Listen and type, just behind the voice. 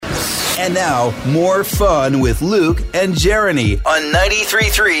And now, more fun with Luke and Jeriney on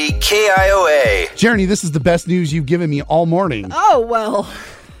 93.3 KIOA. Jeriney, this is the best news you've given me all morning. Oh, well,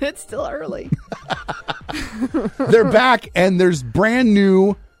 it's still early. They're back, and there's brand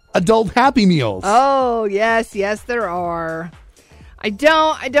new adult Happy Meals. Oh, yes, there are. I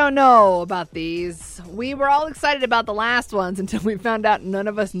don't know about these. We were all excited about the last ones until we found out none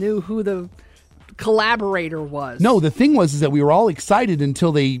of us knew who the collaborator was. No, the thing was is that we were all excited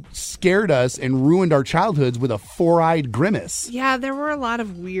until they scared us and ruined our childhoods with a four-eyed grimace. Yeah, there were a lot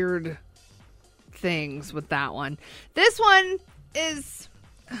of weird things with that one. This one is...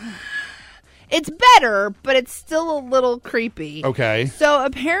 It's better, but it's still a little creepy. Okay. So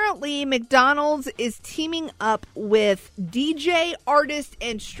apparently McDonald's is teaming up with DJ, artist,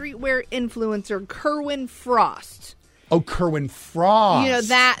 and streetwear influencer Kerwin Frost. Oh, Kerwin Frost. You know,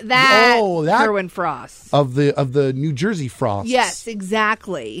 that Kerwin Frost. Of the New Jersey Frosts. Yes,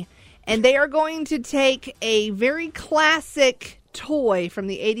 exactly. And they are going to take a very classic toy from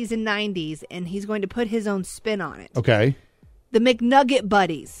the 80s and 90s, and he's going to put his own spin on it. Okay. The McNugget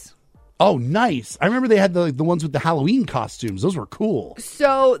Buddies. Oh, nice. I remember they had the ones with the Halloween costumes. Those were cool.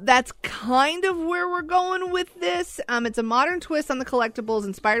 So that's kind of where we're going with this. It's a modern twist on the collectibles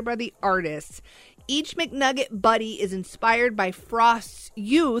inspired by the artists. Each McNugget Buddy is inspired by Frost's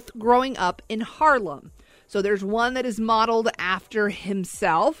youth growing up in Harlem. So there's one that is modeled after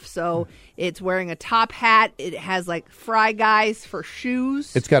himself. So it's wearing a top hat. It has like Fry Guys for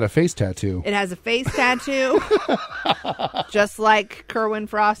shoes. It's got a face tattoo. It has a face tattoo. Just like Kerwin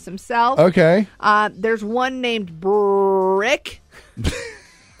Frost himself. Okay. There's one named Brick.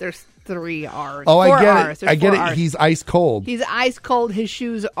 There's 3 R's. Oh, I get R's. it. I get it. R's. He's ice cold. He's ice cold. His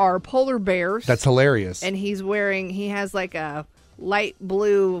shoes are polar bears. That's hilarious. And he has like a light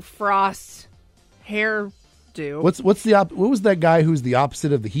blue Frost hairdo. What was that guy who's the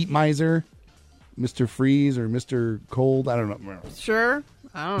opposite of the heat miser? Mr. Freeze or Mr. Cold? I don't know. Sure.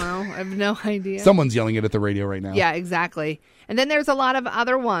 I don't know. I have no idea. Someone's yelling it at the radio right now. Yeah, exactly. And then there's a lot of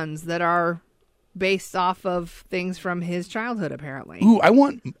other ones that are based off of things from his childhood, apparently. Ooh, I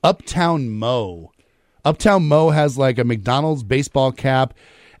want Uptown Mo. Uptown Mo has like a McDonald's baseball cap,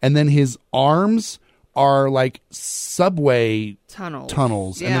 and then his arms are like subway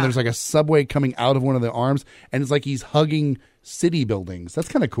tunnels. Yeah. And then there's like a subway coming out of one of the arms, and it's like he's hugging city buildings. That's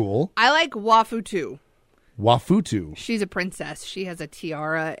kind of cool. I like Wafutu. Wafutu. She's a princess. She has a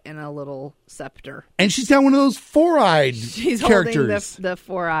tiara and a little scepter. And she's got one of those four-eyed She's characters. holding the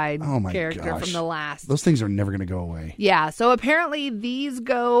four-eyed character gosh. from the last. Those things are never going to go away. Yeah, so apparently these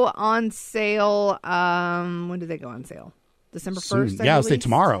go on sale. When do they go on sale? December 1st, Yeah, I'll say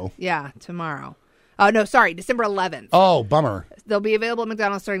tomorrow. Yeah, tomorrow. Oh, no, sorry, December 11th. Oh, bummer. They'll be available at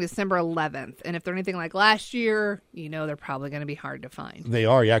McDonald's starting December 11th. And if they're anything like last year, they're probably going to be hard to find. They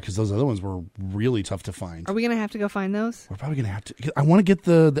are, yeah, because those other ones were really tough to find. Are we going to have to go find those? We're probably going to have to. I want to get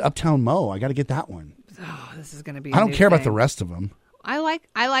the Uptown Mo. I got to get that one. Oh, this is going to be I don't care about the rest of them. I like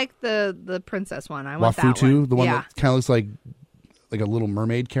the princess one. I want Wafutu, that one. the one that kind of looks like a little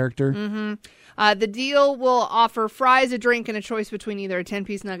mermaid character. Mm-hmm. The deal will offer fries, a drink, and a choice between either a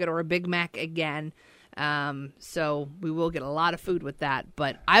 10-piece nugget or a Big Mac again. So we will get a lot of food with that.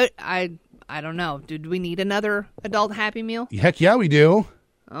 But I don't know. Did we need another adult Happy Meal? Heck yeah, we do.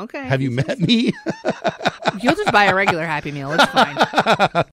 Okay. Have you met me? You'll just buy a regular Happy Meal. It's fine.